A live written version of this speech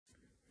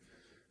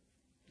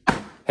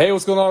Hey,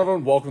 what's going on,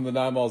 everyone? Welcome to the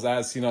 9Malls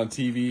As Seen on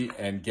TV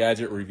and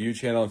Gadget Review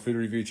Channel and Food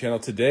Review Channel.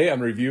 Today, I'm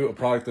going to review a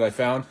product that I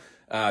found.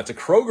 It's a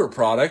Kroger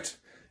product,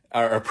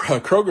 or a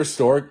Kroger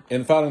store,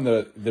 and found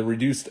in the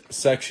reduced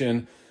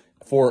section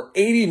for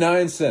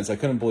 89 cents. I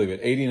couldn't believe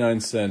it, 89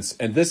 cents.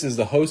 And this is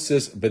the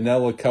Hostess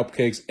Vanilla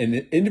Cupcakes and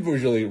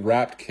individually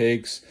wrapped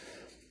cakes.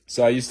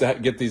 So I used to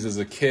get these as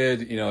a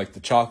kid, like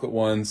the chocolate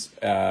ones.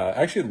 I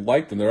actually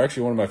liked them. They're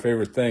actually one of my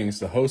favorite things,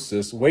 the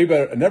Hostess. Way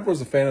better. I never was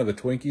a fan of the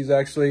Twinkies,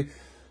 actually.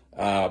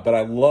 But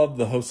I love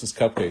the Hostess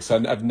cupcakes.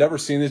 I've never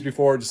seen these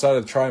before.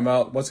 Decided to try them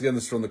out. Once again,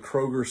 this is from the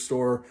Kroger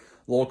store,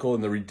 local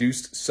in the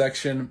reduced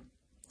section.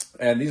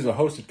 And these are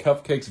Hostess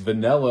cupcakes,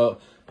 vanilla,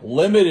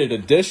 limited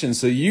edition.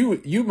 So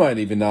you might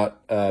even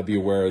not be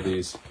aware of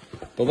these.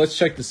 But let's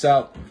check this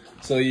out.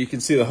 So you can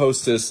see the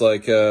Hostess,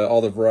 all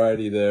the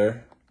variety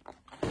there.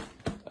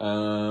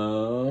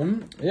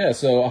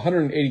 So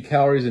 180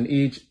 calories in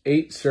each,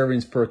 8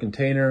 servings per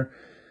container.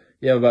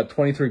 You have about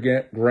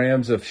 23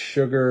 grams of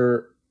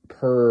sugar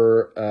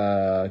per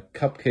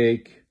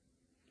cupcake.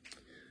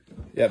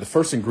 Yeah, the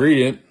first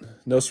ingredient,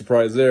 no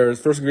surprise there.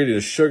 The first ingredient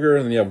is sugar,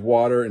 and then you have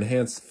water,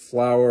 enhanced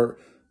flour,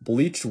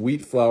 bleached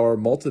wheat flour,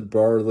 malted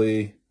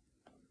barley,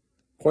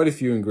 quite a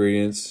few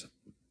ingredients.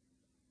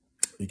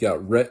 You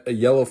got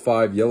yellow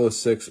 5, yellow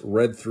 6,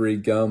 red 3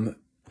 gum.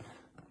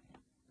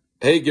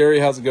 Hey Gary,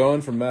 how's it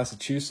going from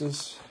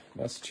Massachusetts?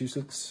 I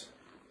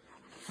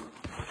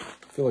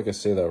feel like I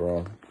say that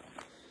wrong.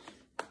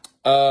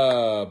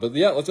 But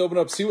yeah, let's open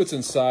up, see what's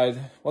inside.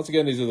 Once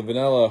again, these are the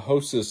vanilla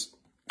Hostess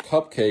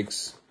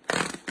cupcakes.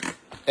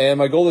 And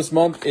my goal this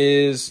month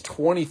is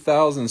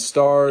 20,000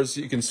 stars.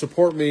 You can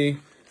support me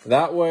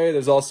that way.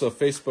 There's also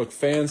Facebook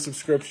fan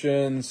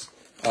subscriptions.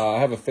 I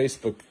have a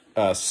Facebook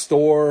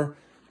store.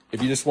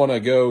 If you just want to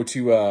go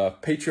to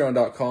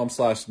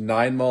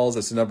patreon.com/9malls,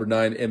 that's the number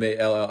 9,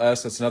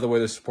 MALLS. That's another way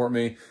to support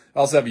me. I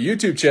also have a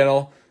YouTube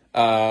channel.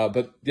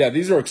 But yeah,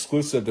 these are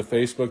exclusive to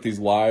Facebook, these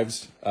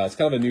lives. It's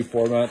kind of a new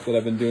format that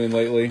I've been doing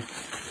lately.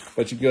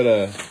 But you can go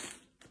to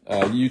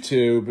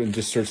YouTube and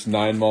just search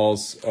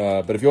 9Malls.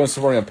 But if you want to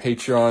support me on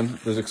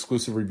Patreon, there's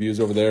exclusive reviews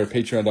over there,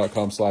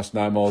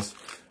 patreon.com/9malls.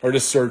 Or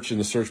just search in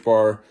the search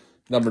bar,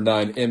 number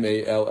 9,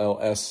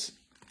 MALLS,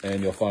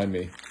 and you'll find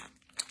me.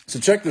 So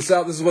check this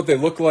out. This is what they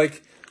look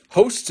like.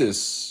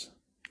 Hostess.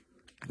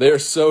 They're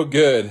so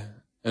good.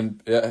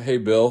 And yeah, hey,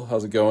 Bill,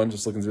 how's it going?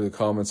 Just looking through the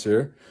comments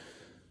here.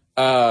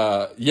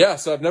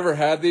 So I've never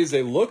had these.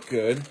 They look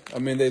good. I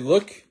mean, they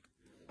look,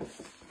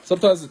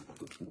 sometimes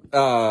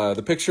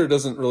the picture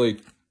doesn't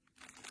really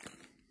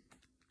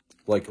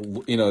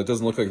it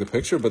doesn't look like the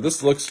picture, but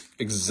this looks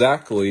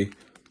exactly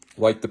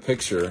like the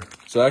picture.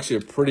 So actually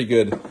a pretty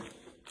good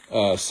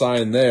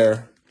sign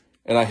there.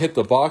 And I hit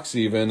the box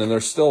even, and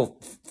they're still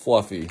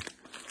fluffy.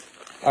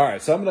 All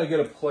right, so I'm going to get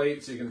a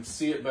plate so you can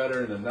see it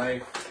better in a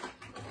knife.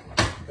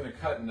 I'm going to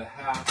cut into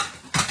half.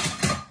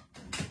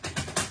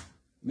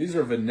 These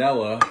are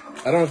vanilla.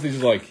 I don't know if these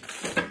are like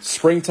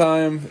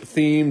springtime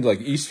themed,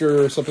 like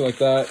Easter or something like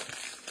that.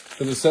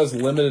 Because it says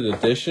limited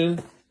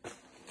edition.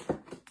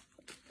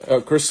 Oh,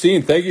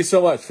 Christine, thank you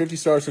so much. 50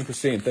 stars from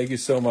Christine. Thank you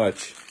so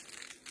much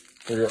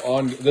for your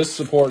this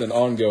support and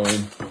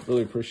ongoing.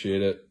 Really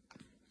appreciate it.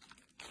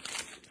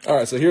 All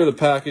right, so here are the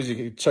package. You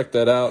can check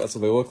that out. That's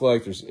what they look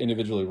like. There's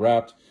individually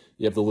wrapped.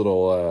 You have the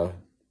little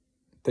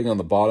thing on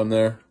the bottom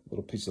there,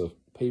 little piece of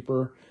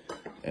paper.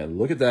 And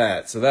look at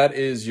that. So that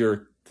is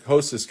your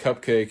Hostess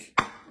cupcake.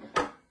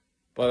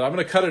 But I'm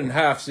going to cut it in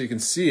half so you can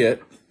see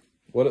it,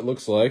 what it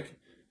looks like.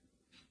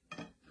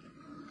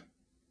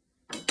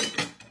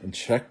 And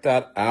check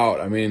that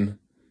out. I mean,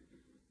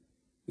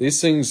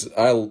 these things,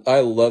 I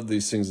loved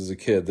these things as a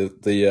kid,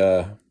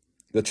 the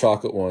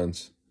chocolate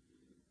ones.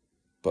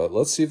 But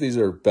let's see if these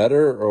are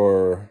better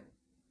or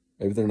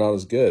maybe they're not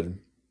as good.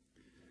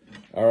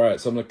 All right,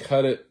 so I'm going to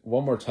cut it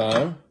one more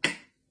time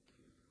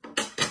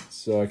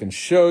so I can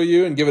show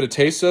you and give it a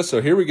taste test.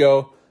 So here we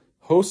go.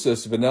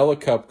 Hostess vanilla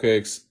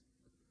cupcakes.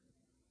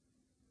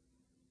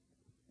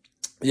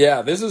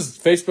 Yeah, this is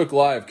Facebook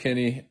Live,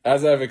 Kenny.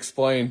 As I've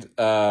explained,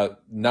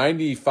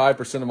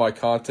 95% of my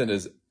content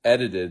is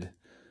edited.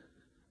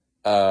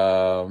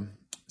 But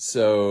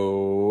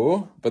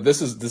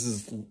this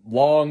is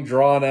long,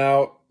 drawn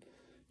out.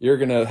 You're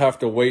going to have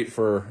to wait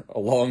for a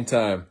long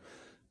time.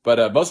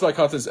 But most of my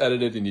content is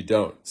edited and you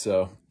don't.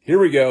 So here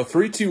we go.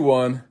 3, 2,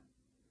 1.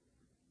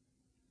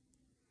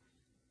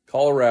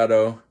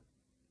 Colorado.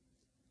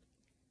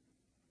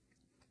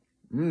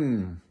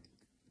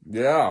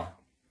 Yeah.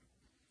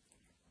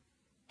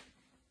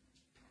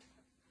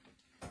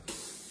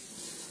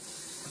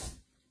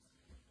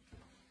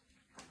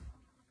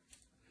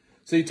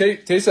 So you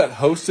taste that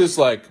Hostess,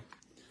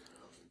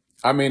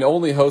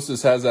 only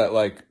Hostess has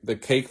that, the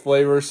cake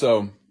flavor.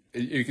 So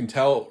you can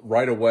tell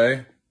right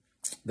away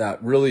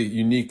that really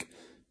unique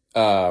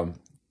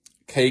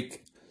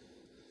cake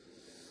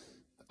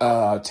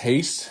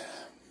taste.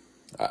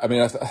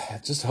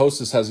 Just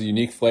Hostess has a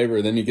unique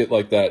flavor. Then you get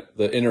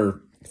the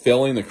inner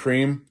filling, the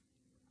cream.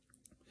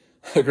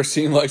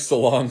 Christine likes the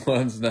long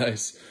ones.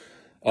 Nice.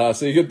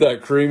 So you get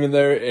that cream in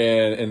there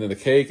and then the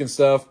cake and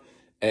stuff,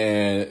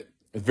 and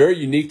very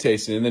unique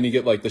tasting. And then you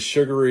get like the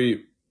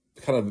sugary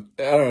kind of,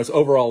 I don't know, it's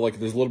overall like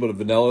there's a little bit of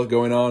vanilla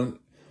going on.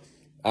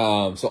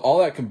 So all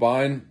that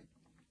combined,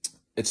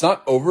 it's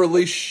not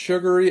overly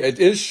sugary. It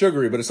is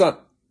sugary, but it's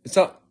not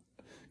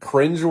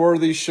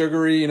cringeworthy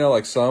sugary, you know,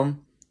 like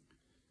some.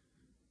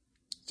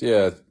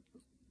 Yeah.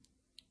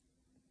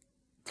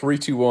 3,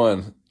 2,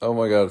 1. Oh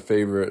my God,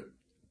 favorite.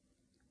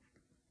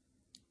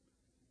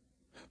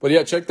 But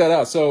yeah, check that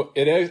out. So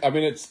it is, I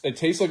mean, it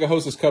tastes like a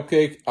Hostess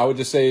cupcake. I would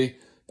just say,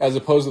 as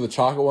opposed to the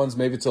chocolate ones,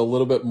 maybe it's a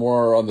little bit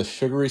more on the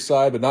sugary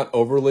side, but not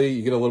overly.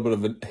 You get a little bit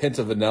of a hint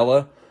of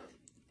vanilla.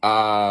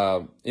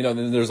 You know,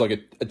 then there's like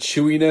a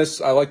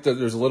chewiness. I like that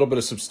there's a little bit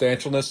of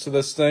substantialness to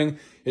this thing.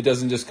 It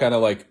doesn't just kind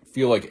of like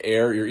feel like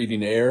air. You're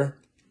eating air.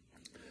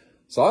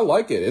 So I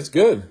like it. It's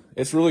good.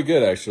 It's really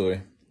good,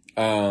 actually.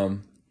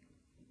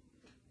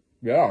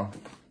 Yeah.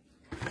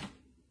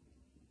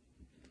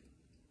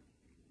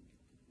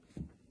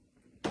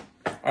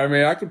 I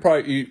mean, I could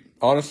probably eat,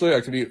 honestly,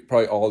 I could eat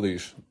probably all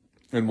these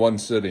in one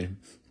sitting.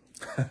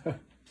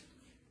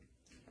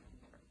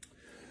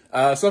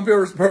 Some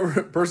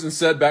person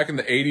said back in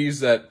the 80s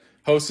that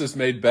Hostess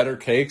made better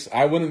cakes.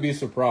 I wouldn't be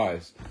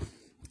surprised.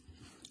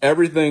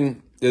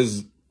 Everything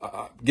is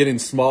getting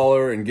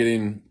smaller and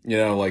getting, you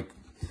know, like,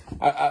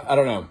 I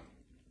don't know.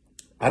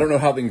 I don't know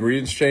how the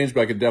ingredients change,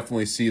 but I could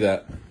definitely see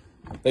that.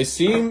 They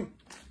seem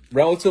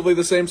relatively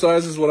the same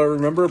size as what I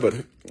remember,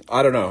 but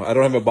I don't know. I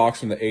don't have a box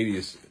from the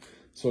 80s.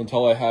 So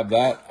until I have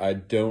that, I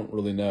don't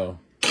really know.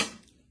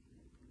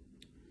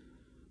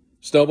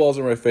 Snowballs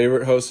are my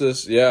favorite,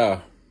 Hostess. Yeah,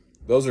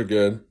 those are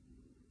good.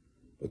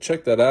 But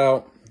check that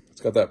out.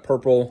 It's got that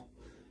purple.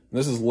 And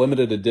this is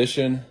limited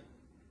edition.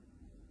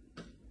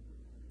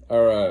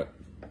 All right.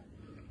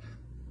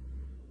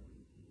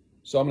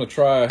 So I'm going to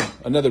try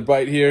another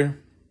bite here.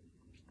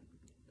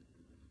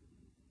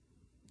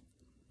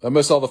 I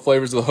miss all the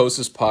flavors of the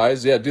Hostess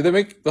pies. Yeah, do they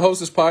make the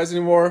Hostess pies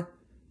anymore?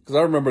 Because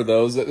I remember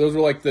those. Those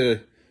were like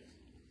the...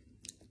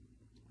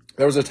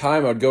 There was a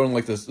time I'd go in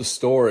like the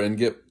store and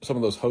get some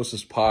of those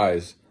Hostess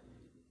pies.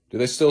 Do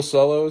they still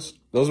sell those?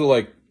 Those were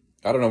like,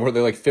 I don't know, were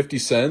they like 50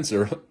 cents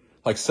or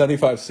like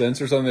 75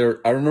 cents or something?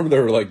 I remember they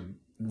were like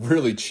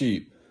really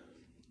cheap.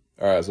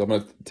 All right, so I'm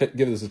going to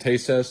give this a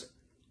taste test.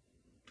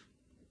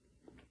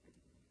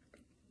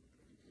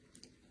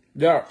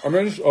 Yeah, I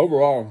mean, just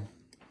overall,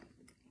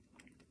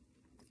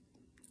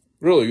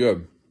 really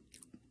good.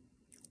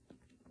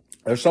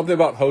 There's something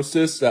about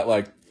Hostess that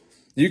like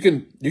you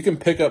can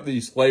pick up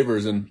these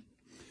flavors and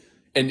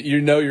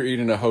you know you're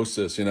eating a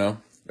Hostess, you know?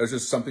 There's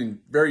just something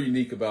very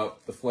unique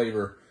about the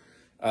flavor.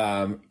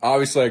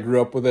 Obviously I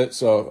grew up with it,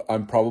 so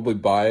I'm probably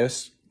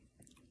biased.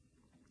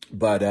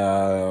 But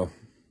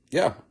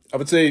yeah, I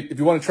would say if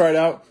you want to try it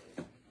out,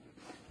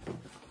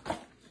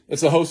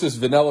 it's a Hostess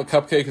vanilla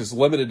cupcake. It's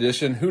limited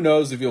edition. Who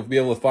knows if you'll be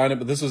able to find it,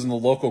 but this is in the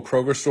local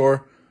Kroger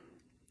store.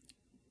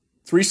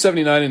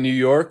 $3.79 in New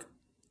York.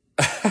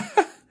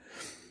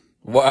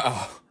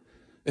 Wow.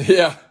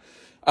 Yeah.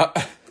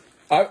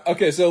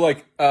 Okay, so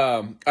like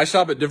I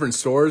shop at different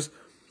stores.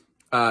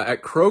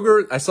 At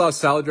Kroger, I saw a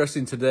salad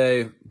dressing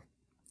today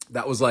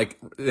that was like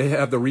they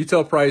have the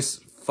retail price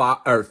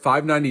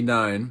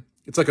 $5.99.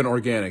 It's like an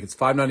organic. It's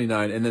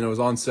 $5.99, and then it was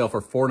on sale for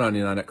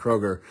 $4.99 at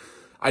Kroger.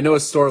 I know a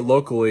store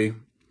locally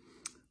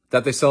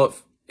that they sell it.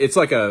 It's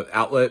like a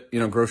outlet, you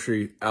know,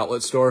 grocery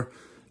outlet store.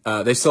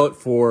 They sell it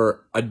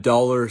for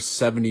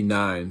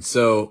 $1.79.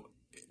 So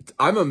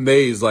I'm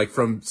amazed, like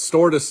from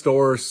store to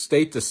store,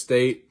 state to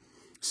state,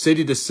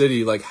 city to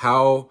city, like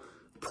how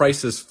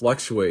prices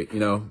fluctuate. You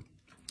know,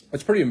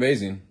 it's pretty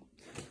amazing.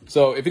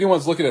 So if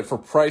anyone's looking at for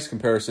price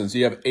comparisons,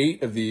 you have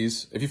 8 of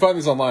these. If you find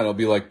these online, it'll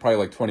be like probably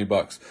like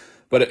 $20.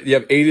 But you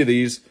have 8 of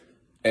these,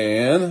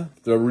 and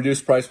the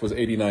reduced price was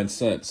 89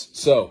 cents.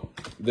 So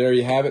there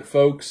you have it,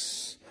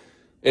 folks.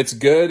 It's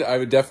good. I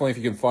would definitely, if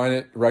you can find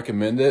it,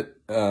 recommend it.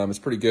 It's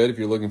pretty good if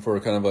you're looking for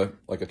a kind of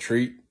a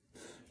treat.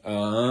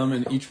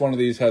 And each one of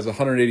these has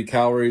 180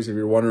 calories, if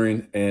you're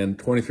wondering, and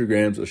 23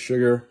 grams of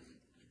sugar.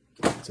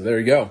 So there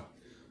you go.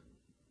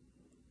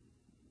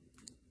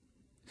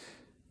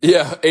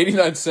 Yeah,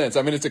 89 cents.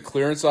 I mean, it's a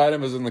clearance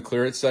item. It was in the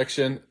clearance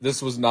section.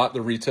 This was not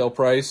the retail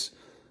price.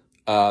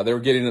 They were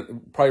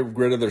getting probably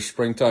rid of their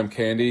springtime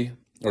candy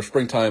or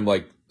springtime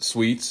like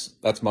sweets.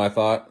 That's my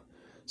thought.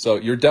 So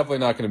you're definitely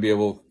not going to be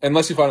able,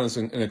 unless you find this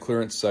in a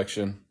clearance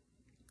section.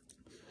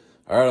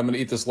 All right, I'm going to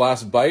eat this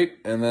last bite,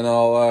 and then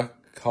I'll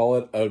call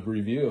it a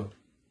review.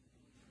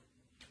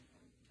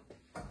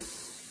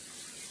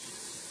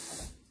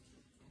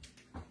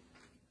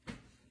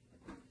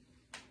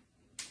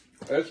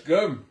 It's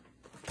good.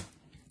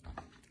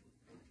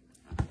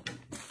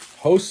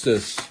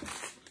 Hostess.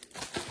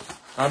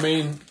 I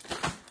mean,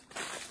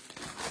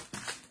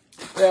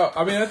 yeah.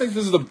 I mean, I think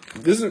these are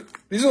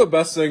the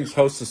best things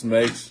Hostess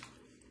makes.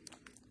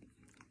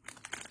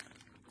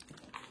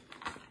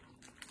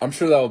 I'm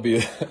sure that'll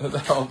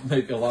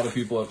make a lot of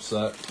people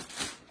upset.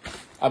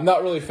 I'm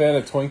not really a fan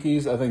of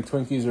Twinkies. I think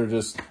Twinkies are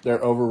they're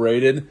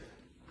overrated.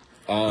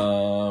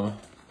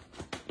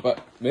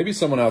 But maybe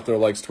someone out there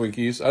likes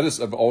Twinkies.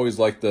 I've always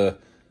liked the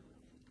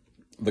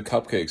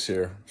cupcakes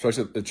here,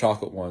 especially the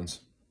chocolate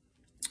ones.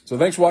 So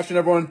thanks for watching,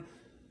 everyone.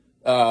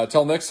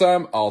 Till next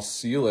time, I'll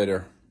see you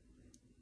later.